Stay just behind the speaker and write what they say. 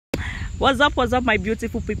What's up, my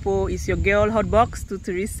beautiful people? It's your girl Hotbox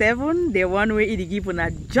 237, the one way it give on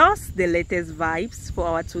just the latest vibes for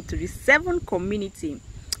our 237 community.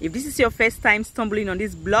 If this is your first time stumbling on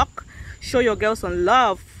this blog, show your girl some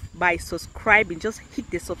love by subscribing. Just hit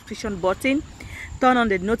the subscription button, turn on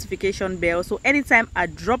the notification bell, so anytime I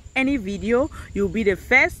drop any video, you'll be the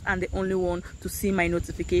first and the only one to see my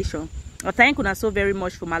notification. I thank you so very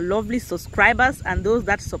much for my lovely subscribers and those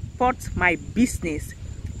that support my business.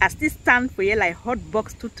 I still stand for you like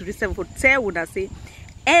Hotbox 237 for tell when I say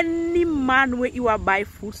any man where you are buy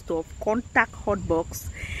food stuff, contact Hotbox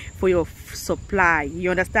for your supply. You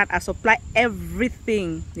understand? I supply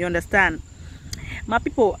everything. You understand? My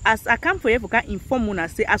people, as I come for you, I can inform when I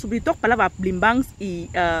say as we talk about Blimbang's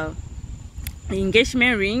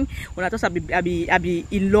engagement ring. When I thought I be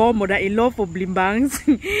in-law, mother-in-law for Blimbangs.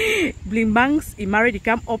 Blimbangs he married, he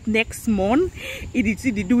come up next month. He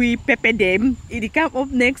do pepper them. He come up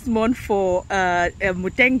next month for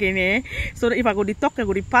Mutengene. So if I go to talk, I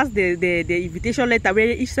go to pass the invitation letter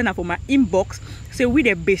where each send for my inbox. So we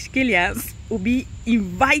the Beshkelians will be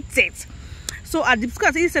invited. So I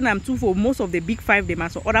discuss I'm too for most of the big five them and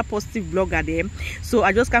some other positive blogger them. So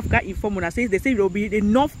I just can't inform when I say they say it will be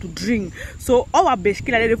enough to drink. So our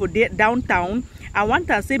Beshkila for downtown. I want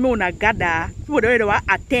to say me when I gather people that will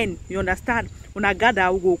attend. You understand? When I gather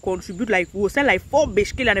we go contribute like we'll sell like 4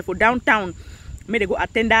 Beshkila for downtown. May they go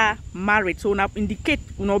attend that marriage. So now indicate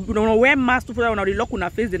no wear mask to put the lock on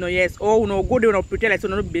face they know yes. Or no go there no pretend like so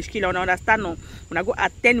no Beshkila no understand no. When I go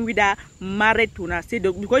attend with a married to say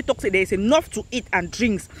because it talks there is enough to eat and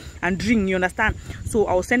drink, you understand? So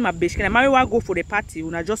I will send my Beshkila. I might go for the party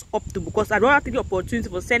when I just up to because I don't have to take the opportunity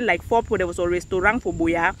for send like 4 people. There was a restaurant for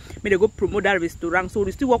Boya. May they go promote that restaurant. So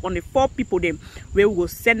we still work on the 4 people them where we go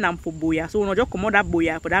send them for Boya. So when I just come out that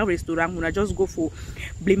Boya for that restaurant, when I just go for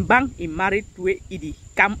Blimbang in married to Idi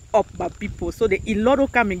come up by people. So the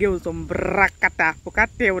Iloro come again with some brakata for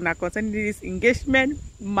concerning this engagement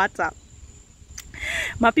matter.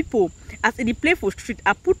 My people, as in the playful street,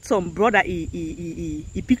 I put some brother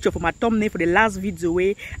a picture for my thumbnail for the last video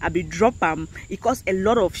where I be drop it cost a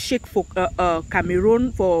lot of shake for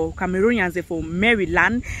Cameroon for Cameroonians for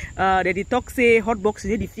Maryland. They talk say Hotbox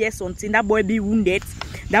is the fear something that boy be wounded,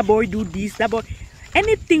 that boy do this, that boy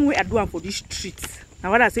anything we are doing for this streets. Now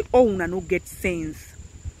what I say, oh, una no get sense.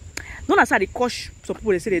 Don't as I the coach some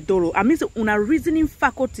people they say the dolo. I mean, so una reasoning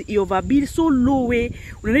faculty it overbuild so low way.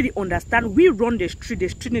 We need to understand. We run the street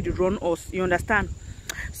need to run us. You understand?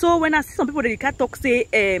 So when I see some people that can't talk say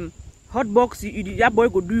Hotbox, that boy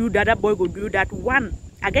go do that boy go do that. One,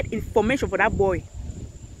 I get information for that boy.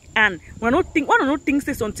 And one of those things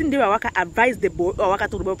say something they will advise the boy or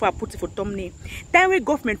to the boy for put it for thumbnail. Time when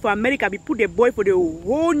government for America be put the boy for the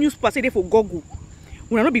whole news person for Google.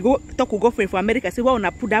 When I not be go talk to government for America, say, well, when I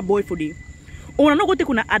put that boy for the. Or I not go take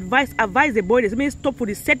una advice the boy, they may stop for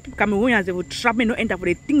the set Cameroonians, they will trap me no enter for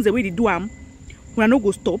the things the way they do when I not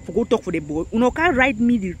go stop, go talk for the boy. Una can't write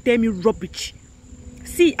me, they tell me rubbish.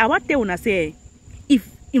 See, I want tell una say, if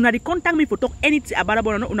you they contact me for talk anything about the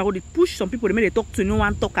boy, una go push some people, they may they talk to no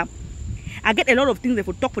one talk am. I get a lot of things they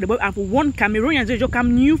for talk for the boy, and for one Cameroonians, they just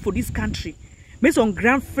come new for this country. Based on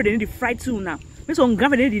grand friend, they need to fight to now. Some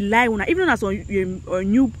government they lie on even as on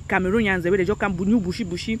new Cameroonians the way they just come new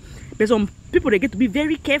bushy but some people they get to be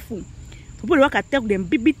very careful. People they work at tell them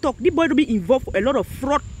big talk. The boy to be involved for a lot of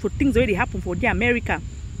fraud for things the way they happen for the America.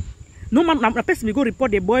 No man a person will go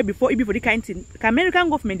report the boy before the kind thing. American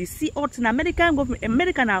government they see out in American government.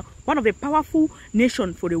 America now one of the powerful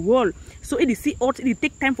nation for the world. So it is see out it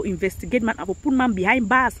take time for investigate man and for put man behind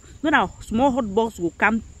bars. Not now small hot box will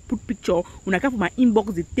come put picture when I come for my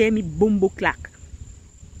inbox they tell me bombo clack.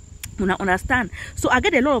 Una understand? So I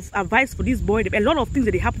get a lot of advice for this boy. A lot of things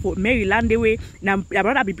that they happen for Maryland the way. Now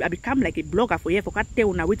I become like a blogger for here for can tell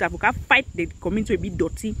una wait for can fight the community a bit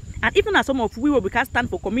dirty. And even as some of we will can stand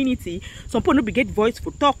for community, some people no be get voice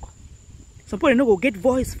for talk. Some people no go get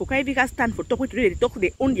voice for can stand for talk. With they talk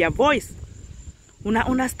they own their voice. Una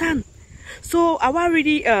understand? So I will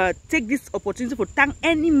really take this opportunity for thank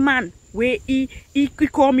any man where he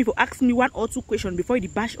call me for ask me 1 or 2 questions before he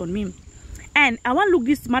bash on me. And I want to look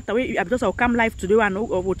this matter where because I'll come live today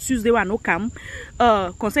or Tuesday when no come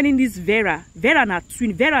concerning this Vera na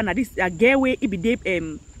twin Vera na this girl where it be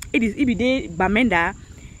de Bamenda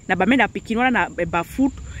na Bamenda pikin one na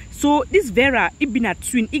bafoot. So this Vera it be na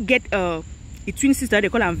twin it get a twin sister they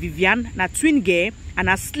call her Vivian na twin girl and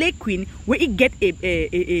a slay queen where it get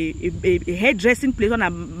a hairdressing place on a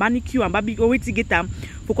manicure and baby go to get them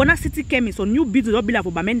for corner city chemist so new business will be like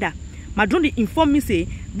for Bamenda. Madron inform me say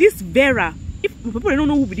this Vera, if people don't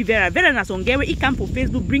know who be Vera, Vera na some girl where he come for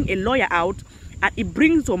Facebook bring a lawyer out and he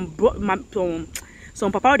brings some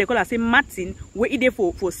papa they call her say Martin where he there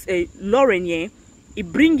for Lauren here. He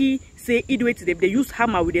bring it, say he do it to them. They use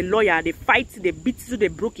hammer with the lawyer, they fight, they beat to they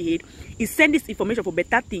broke head. He send this information for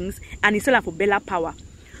better things and he sell her for Bella Power.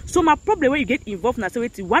 So my problem when you get involved now, so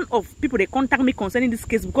it's one of people they contact me concerning this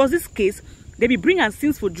case, because this case they be bring us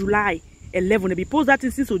since for July 11. They be post that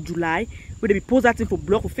thing since for July, where they be post that thing for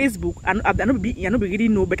blog for Facebook. And I don't really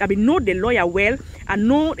know, but I be know the lawyer well. I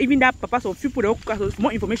know even that papa some people they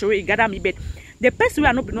more information where you gather me, but the person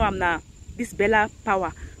where I know I'm now this Bella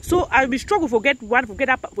Power. So I'll be struggle for get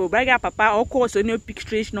that for brag papa or call so no pick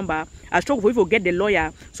strange number. I struggle for get the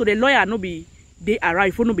lawyer. So the lawyer no be they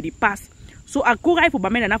arrive for nobody pass. So I go right for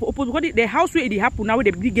Bamenda now for oppose because the house where it happen now where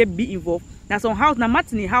they get be involved. Now some house now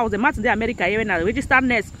Martin house, the Martin in America here now registered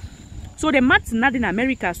nurse. So the Martin not in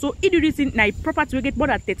America. So it do this in now property we get more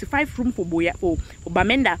than 35 room for Boya for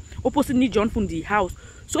Bamenda opposite Ni John from the house.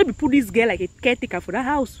 So if we put this girl like a caretaker for the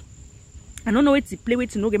house. I don't know where to play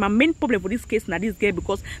with no game. My main problem for this case now this girl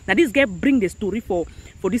because now this girl bring the story for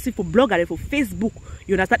blogger for Facebook.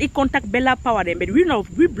 You understand? It contact Bella Power them, but we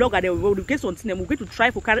blogger them we get something we going to try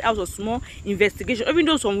for carry out a small investigation. Even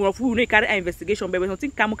though some of we carry an investigation, but something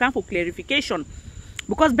come for clarification.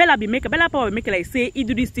 Because Bella Power will make like say he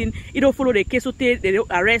do this thing, he don't follow the case, so they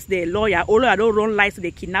don't arrest the lawyer, or lawyer don't run lies to the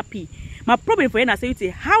kidnapping. My problem for you now say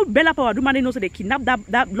how Bella Power do man know so they kidnap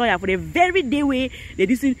that lawyer for the very day way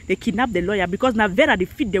they kidnap the lawyer because now Vera they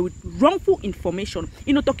feed them with wrongful information.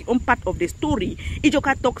 You know talk on part of the story.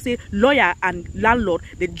 Ijoka talk say lawyer and landlord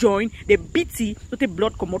they join, they beat so the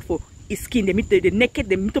blood come out for his skin, they meet the naked,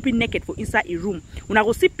 they meet up in naked for inside a room. When I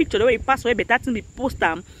go see picture the way he pass away, but that's in the post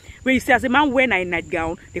time where you say as a man wear a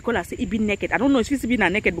nightgown, they call her say he be naked. I don't know if he's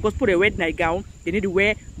been naked because for the red nightgown they need to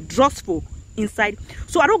wear dress for inside.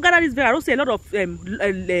 So I don't gather this very. I don't see a lot of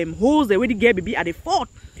holes where the girl baby at the fort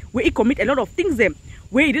where he commit a lot of things them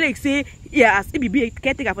where he like say yeah as he be a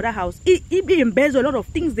caretaker for that house he be embezzle a lot of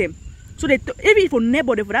things them. So they even for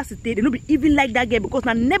neighbor for that city they don't be even like that girl because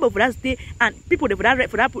now neighbor for that city and people they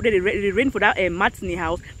rain for that Martin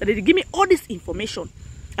house that they give me all this information.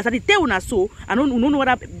 As I tell you so I don't know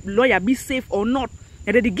whether lawyer be safe or not.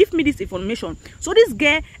 And they give me this information. So this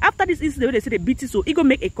girl, after this incident, they say they beat it, so he go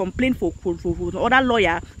make a complaint for other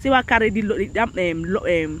lawyer. Say what carry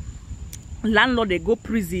the landlord they go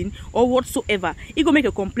prison or whatsoever. He go make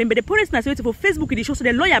a complaint. But the police now say for Facebook it shows so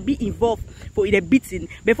the lawyer be involved for the beating.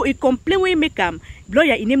 But for a complaint when you make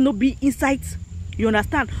lawyer in name no be inside. You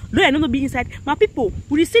understand? Lawyer no be inside. My people,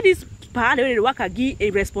 when you see this part they work give a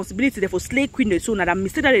responsibility for slave queen so now that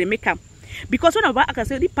mistake that they make them. Because when I can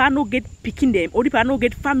say the pa no get picking them or the pa no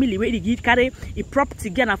get family where they get carry a property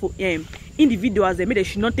again for individuals they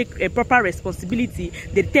should not take a proper responsibility.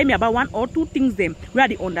 They tell me about one or two things them where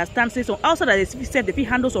they understand say so also that they said they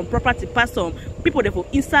handle some property pass some people there for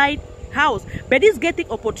inside house. But this getting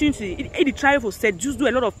opportunity it try for said just do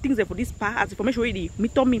a lot of things there for this part as information where they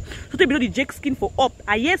meet on me. So they below the Jake skin for up.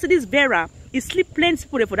 I yes this Vera is sleep plenty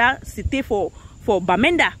people there for that city for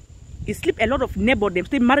Bamenda. He sleep a lot of neighbor them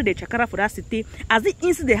stay married the chakara for that city. As the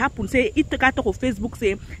incident happen, say it talk of Facebook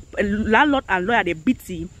say landlord and lawyer they beat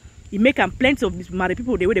him. He make plenty of these married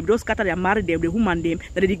people the way they don't scatter their married them, the woman them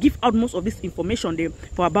that they give out most of this information them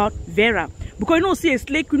for about Vera. Because you know see a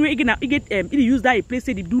slave queen he use that a place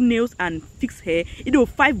say they do nails and fix hair. He do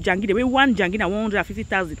 5 jangi the way one jangi na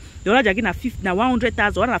 150,000, the other jangi na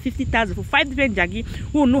 100,000, one na 50,000 for 5 different jangi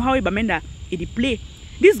who know how Bamenda he play.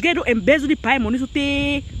 This girl do embezzle the pie money so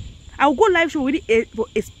take. I'll go live show with it for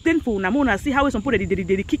explain for Namona see how some people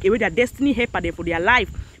they kick away their destiny helper them for their life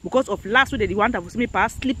because of last week they want to me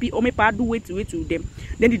pass sleepy or me pass do wait to them.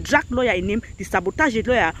 Then the drag lawyer in name, the sabotage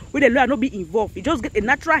lawyer where the lawyer not be involved. He just get a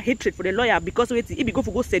natural hatred for the lawyer because if he go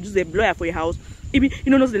for go seduce the lawyer for your house, if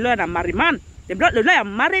you know the lawyer na married man. The lawyer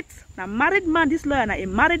married, na married man. This lawyer na a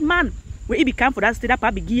married man. Where he become for that state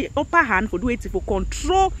that be give upper hand for do it for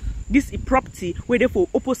control this property where they for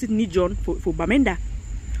opposite Ni John for Bamenda.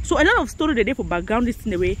 So a lot of story they for background this in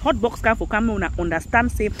the way hot box can for come on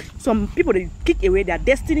understand say some people they kick away their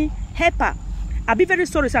destiny helper. I'll be very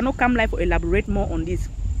sorry so I no come live for elaborate more on this.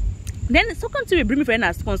 Then second to bring me for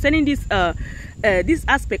us concerning this this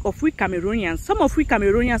aspect of we Cameroonians. Some of we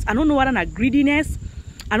Cameroonians I don't know what an greediness,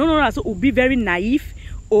 I don't know so will be very naive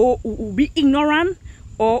or will be ignorant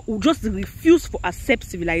or will just refuse to accept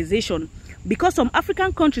civilization. Because some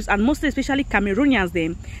African countries and mostly especially Cameroonians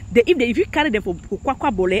if you carry them for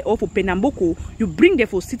Kwakwabole or for Penamboko, you bring them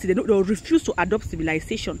for city, they'll refuse to adopt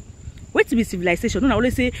civilization. What to be civilization? Don't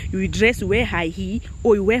always say you dress, you wear high heel,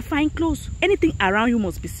 or you wear fine clothes. Anything around you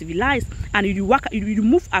must be civilized, and you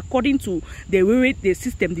move according to the way the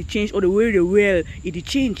system they change or the way the world it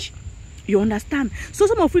change. You understand? So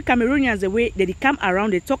some of we Cameroonians, the way they come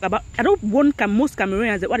around, they talk about, I don't want most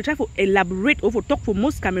Cameroonians, they try to elaborate or talk for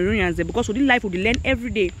most Cameroonians because we life we learn every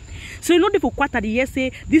day. So you know, they for quarter the year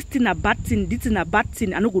say this thing a bad thing, this thing a bad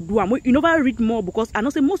thing, I no go do am. You never read more because I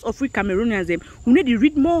know say most of we Cameroonians who need to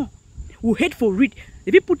read more, who hate for read.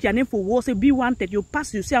 If you put your name for war, say be wanted, you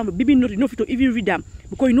pass, you say I'm a baby not enough to even read them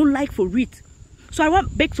because you don't like for read. So I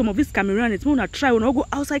want beg some of these Cameroonians, we wanna try, when I go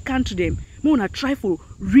outside country them, we wanna try for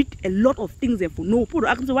read a lot of things and for no. People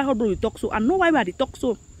ask me why how do you talk so? I know why they talk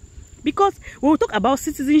so. Because when we talk about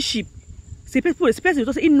citizenship, say people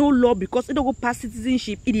especially say in no law because it don't go past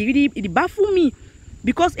citizenship, it baffle me.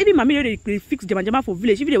 Because even my they fix Jama for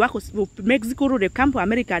village, if they work for Mexico, they come to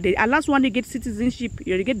America, they last one they get citizenship,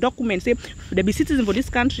 they get documents, say they be citizen for this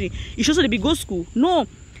country. It shows they be go school. No.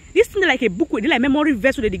 This thing like a book with like memory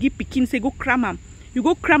verse where they give Pekin say go cram them. You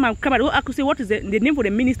go cram and cram. I could say what is the name for the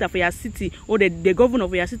minister for your city or the governor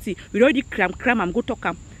of your city. We already cram and go talk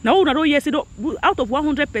them. Now we don't hear say out of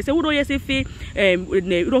 100%, we don't hear say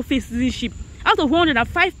face citizenship. Out of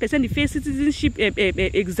 105%, they face citizenship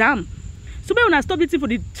exam. So when I stop this for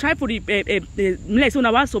the try for the like so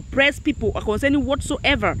now suppress people concerning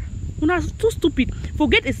whatsoever. When I too stupid.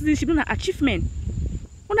 Forget a citizenship, not an achievement.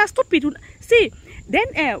 When I stupid, see. Then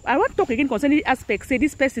I want to talk again concerning the aspect. Say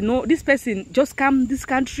this person, no, this person just come this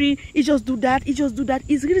country, he just do that, he just do that.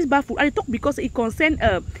 It's really baffled. I talk because it concern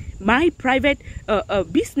my private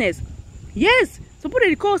business. Yes. So people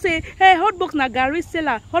they call say, hey, hotbox na Gary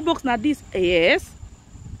seller, hotbox na this. Yes.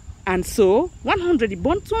 And so 100, the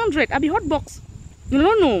bond 200. I be hotbox.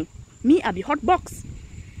 No. Me, I be hotbox.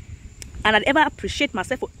 And I'd ever appreciate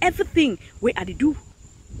myself for everything where I do.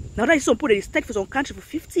 Now that is some people they stayed for some country for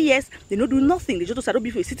 50 years, they don't do nothing. They just don't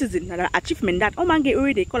be for a citizen. And an achievement that oh man get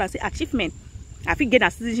already they call and say achievement. I feel get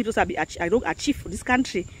a citizenship just I don't achieve for this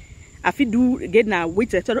country. I feel do get now wait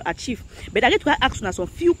to don't achieve. But I get to ask you some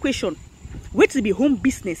few questions. Wait to be home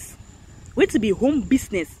business. Wait to be home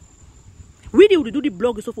business. We do the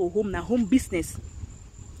blog is for home now home business.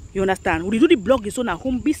 You understand? We do the blog is on a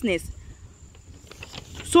home business.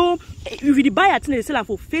 So if you buy a thing they sell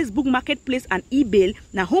for Facebook Marketplace and eBay,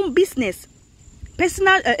 now home business.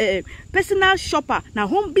 Personal shopper, now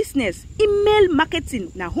home business. Email marketing,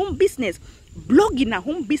 now home business. Blogging, now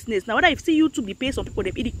home business. Now what I see YouTube, they pay some people,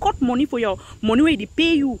 they cut money for your money where they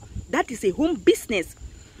pay you. That is a home business.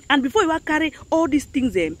 And before you carry all these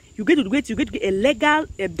things, you get to get a legal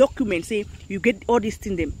document, say you get all these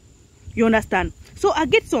things them. You understand? So I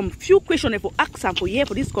get some few questions for ask and for here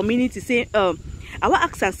for this community. Say I will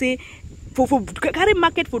ask and say for carry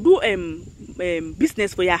market for do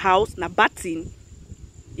business for your house na bad thing.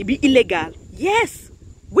 It be illegal. Yes.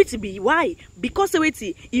 Which be why? Because wait,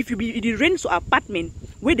 if you be the rent to apartment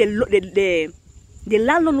where the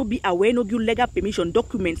landlord no be aware, no give legal permission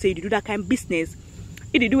document say you do that kind of business.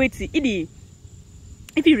 If you do it,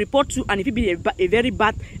 if you report to and if it be a very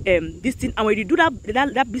bad this thing, and when you do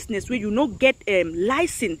that business where you not get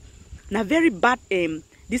license, na very bad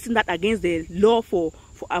this thing that against the law for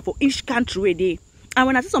each country where they. And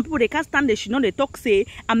when I see some people they can't stand this, you know they talk say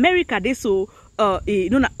America they so you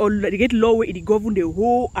know they get law where it govern the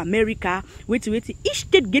whole America. Wait, each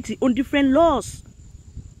state gets its own different laws.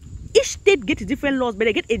 Each state gets different laws, but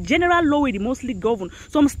they get a general law where they mostly govern.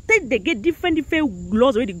 Some states they get different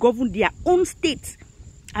laws where they govern their own states.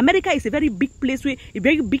 America is a very big place, where a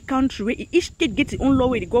very big country where each state gets its own law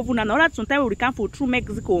where they govern. And all that sometimes we come for through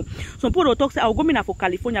Mexico. Some people will talk say I'll go in for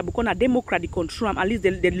California because a Democrat they control them. At least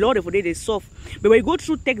the law for they soft. But when you go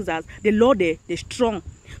through Texas, the law they strong.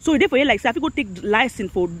 So therefore, like say if you go take license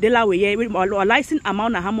for Delaware, or license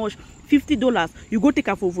amount how much? $50. You go take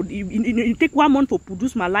you take 1 month for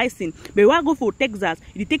produce my license. But when I go for Texas,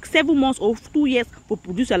 it take 7 months or 2 years for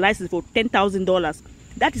produce a license for $10,000.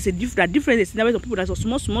 That is a different difference. Some people that's a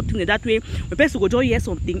small thing that way. When person go just hear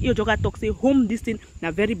something, you just talk say home this thing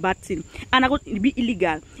na very bad thing. And I got it be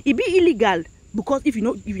illegal. It be illegal because if you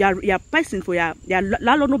know if you are person for your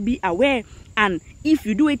landlord not be aware, and if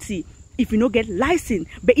you do it, if you not get license,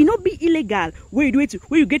 but it not be illegal where you do it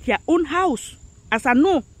where you get your own house. As I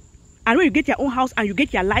know. And when you get your own house and you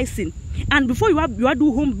get your license, and before you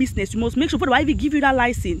do home business, you must make sure before they even give you that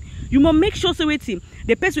license, you must make sure so wait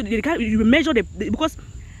the person you measure because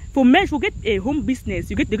for get a home business,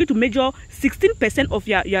 they get to measure 16% of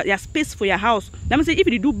your space for your house. That means if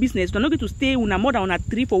you do business, you're not going to stay on a more than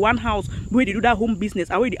 3 for one house where they do that home business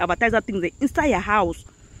and where they advertise that things inside your house.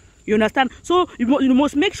 You understand? So you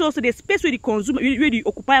must make sure so the space where the consumer, where the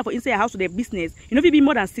occupier for inside your house for their business, you know, if it be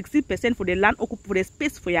more than 60% for the land for the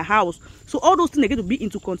space for your house. So all those things they get to be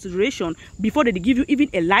into consideration before they give you even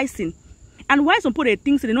a license. And why some people they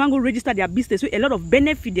think so they don't go register their business? So a lot of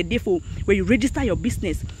benefit they for when you register your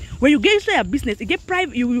business. When you register your business, you get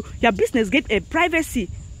private. Your business get a privacy.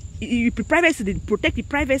 Privacy, they protect the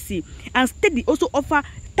privacy, and state they also offer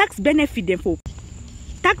tax benefit them for.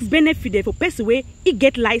 Tax benefit them for person where it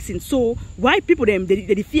get license. So why people them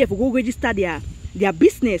they fear for go register their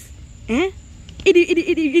business? It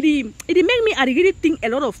make me I really think a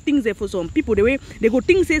lot of things there for some people. The way they go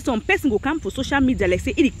think say some person go come for social media, like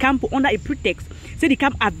say it come under a pretext, say they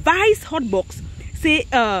come advise Hotbox, say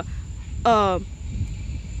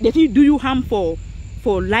they do you harm for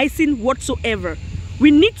license whatsoever. We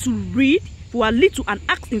need to read for a little and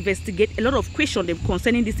ask, investigate a lot of questions them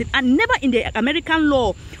concerning this thing. And never in the American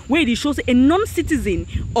law where it shows a non-citizen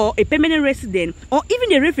or a permanent resident or even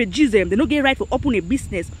the refugees them, they don't get right to open a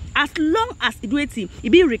business as long as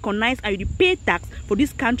it be recognized and you pay tax for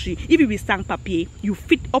this country. If you be sans papier, you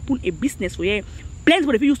fit open a business for you. Plans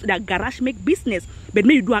for if you use that garage make business, but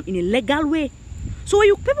maybe you do them in a legal way. So when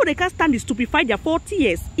you people they can't stand is stupefied their 40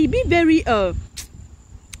 years, it be very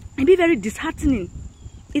disheartening.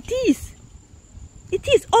 It is.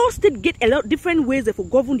 All states get a lot different ways for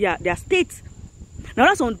govern their states. Now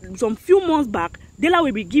that's some few months back,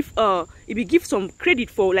 Delaware will give some credit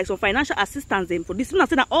for like some financial assistance them for this. I'm not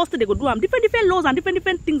saying that all states they go do them different laws and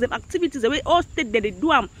different things and activities the way all states they do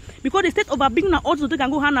them because the state of being now also they can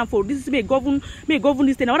go hand and for this may govern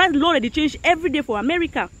this thing. Now that law they change every day for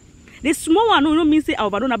America. The small one no mean say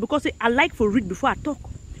overdone because I like for read before I talk.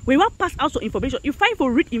 When you want pass out some information, you find for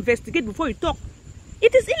read investigate before you talk.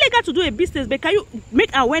 It is illegal to do a business, but can you make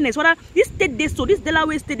awareness whether this state this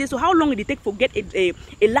Delaware state this, so how long did it take for get a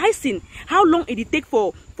license? How long did it take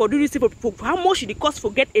for do this for how much did it cost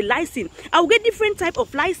for get a license? I will get different type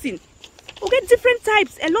of license. We'll get different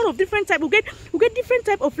types, a lot of different types. We'll get different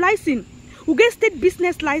type of license. We'll get state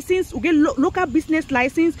business license, we'll get local business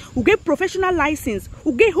license, we'll get professional license,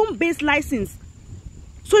 we'll get home-based license.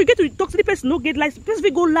 So you get to talk to the person, no get license. Person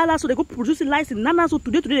will go lala, so they go produce a license. Nana, so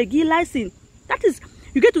today they give license. That is,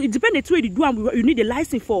 you get to, it depends on the way you do and you need a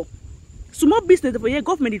license for. Small business for your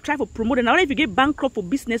government, they try for promoting. Now if you get bankrupt for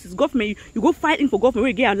businesses, government, you go fighting for government, where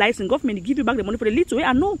you get a license, government, they give you back the money for the little way.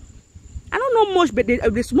 I know. I don't know much, but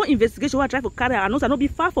the small investigation I try for carry, I know I not be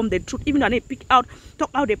far from the truth, even though they pick out,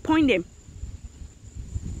 talk out, they point them.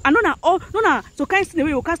 I know now, so can't see the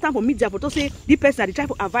way you can't stand for media for to say the person that they try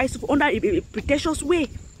for advice for under a pretentious way.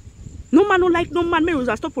 No man don't like no man, may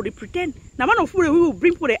will stop for the pretend. Now man of we will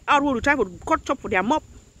bring for the out, we will try for cut chop for their mop.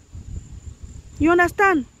 You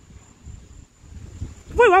understand?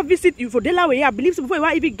 Before you want visit you for Delaware, I believe so before you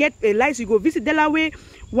want even get a license, you go visit Delaware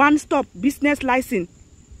one-stop business license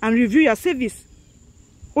and review your service.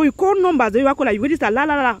 Or you call numbers, you call you register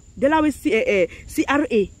Delaware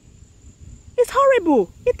CRA. It's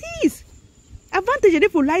horrible. It is.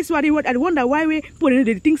 Advantage for license. I wonder why we put in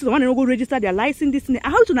the things so one go register their license. This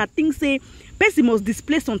how to not think say person must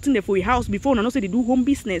display something there for your house before and not say they do home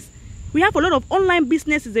business. We have a lot of online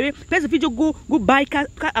businesses. The person if you just go buy car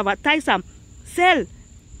advertise them, sell.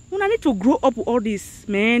 We need to grow up with all this,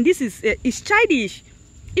 man. This is it's childish.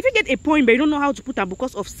 If you get a point but you don't know how to put them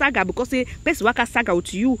because of saga, because say person work a saga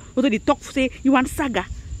with you, or they talk say you want saga.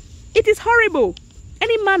 It is horrible.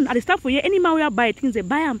 Any man at the start for you, any man will buy things, they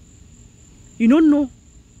buy them. You don't know.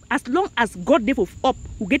 As long as God gave up,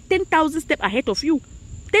 will get 10,000 steps ahead of you.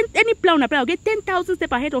 Any plan will get 10,000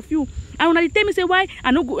 steps ahead of you. And when they tell me say why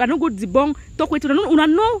I no go debunk talk with you,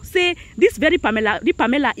 no say this very Pamela,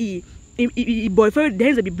 boyfriend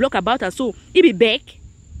hands be block about her, so he be back,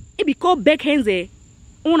 he be called back hands there.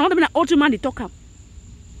 Oh, now the ultra man they talk up.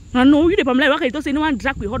 I know you the Pamela. Why don't say no one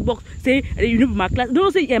drag with Hotbox? Say you know my class.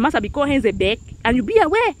 Don't say must be called hands back, and you be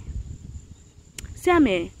aware. Say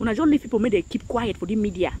me, when I just leave people, make they keep quiet for the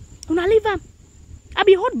media. When I leave them, I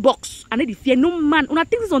be Hotbox, and they fear no man. When I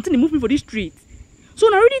think something, they move me for the street. So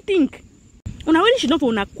when I really think, when I really should know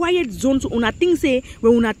for a quiet zone, so when I think say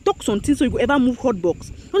when I talk something, so you go ever move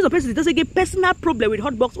Hotbox. When the person doesn't get personal problem with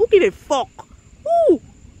Hotbox, who give a fuck? Who?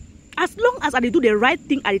 As long as I do the right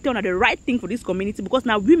thing, I tell the right thing for this community, because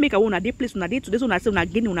now we make our own day place on a day today, so I say on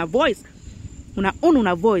again on a voice, on our own on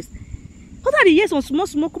a voice. What are the years on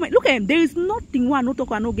small comment? Look at him, there is nothing one no talk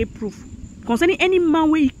and no get proof. Concerning any man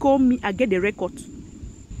where he call me, I get the record.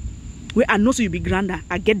 Where I know so you be grander,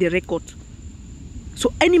 I get the record.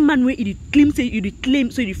 So any man where you claim, say you claim,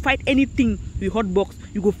 so you fight anything with Hotbox,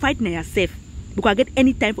 you go fight now yourself. Because I get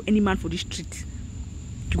any time for any man for the street.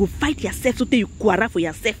 You go fight yourself, so you quarrel for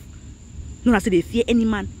yourself. No, I say they fear any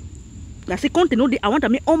man. I say content, no, I want to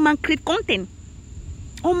make all man create content.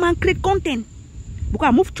 All man create content. Because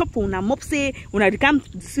I move chop for una mob say when I become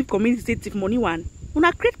deceive community say money one. When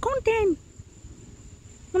I create content.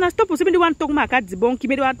 Una stop for somebody want talk market debunking,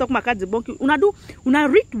 maybe want talk market debunking. Una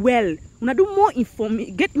read well. Una do more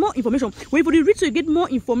get more information. When you read so you get more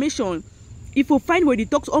information. If you find where the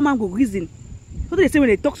talks, all man go reason. What do they say when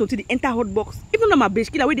they talk something they enter hot box? Even though my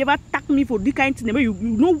best killer, they ever attack me for this kind of thing, you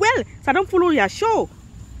know well. So I don't follow your show.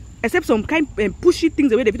 Except some kind pushy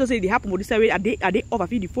things the way the people say they happen for this way, are they off? I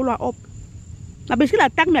feel the follow up. My best killer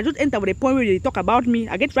attack me, I just enter with the point where they talk about me.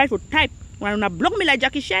 I get right for type. When I block me like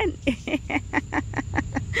Jackie Chan.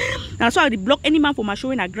 And so I block any man for my show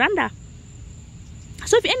in a grander.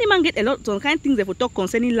 So if any man get a lot of kind of things they for talk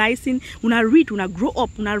concerning licensing, when I read, when I grow up,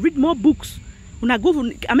 when I read more books, when I go for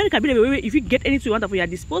America, if you get anything you want for your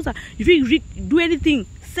disposal, if you read, do anything,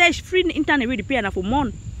 search free in the internet where they pay enough for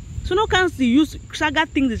month. So no can see use saga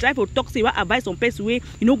things they try for talk say what advice on person way,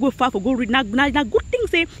 you know, go far for go read. Now good thing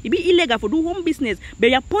say it be illegal for do home business, but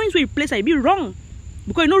your points where you place it be wrong.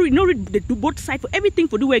 Because you know read the both side for everything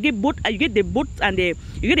for do where you get both, you get the both and the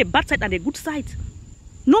you get the bad side and the good side.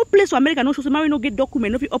 No place for America no show somebody no get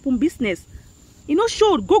document, no fit open business. You know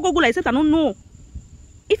show go like except I don't know.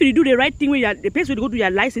 If you do the right thing when you are the place where you go to your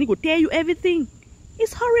license, it will tell you everything.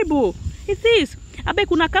 It's horrible. It is. I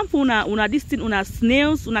beg una come for una this thing, una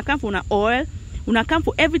snails, una come for una oil, una come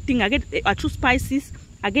for everything. I choose spices,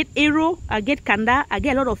 I get arrow, I get kanda, I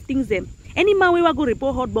get a lot of things them. Any man we go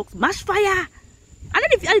report hot box, mash fire. And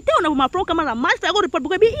then if I tell one of my pro camera, mash fire go report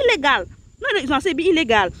because it be illegal. No, it's not say be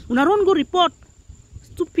illegal. Una run go report.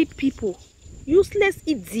 Stupid people. Useless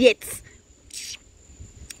idiots.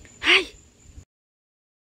 Hi.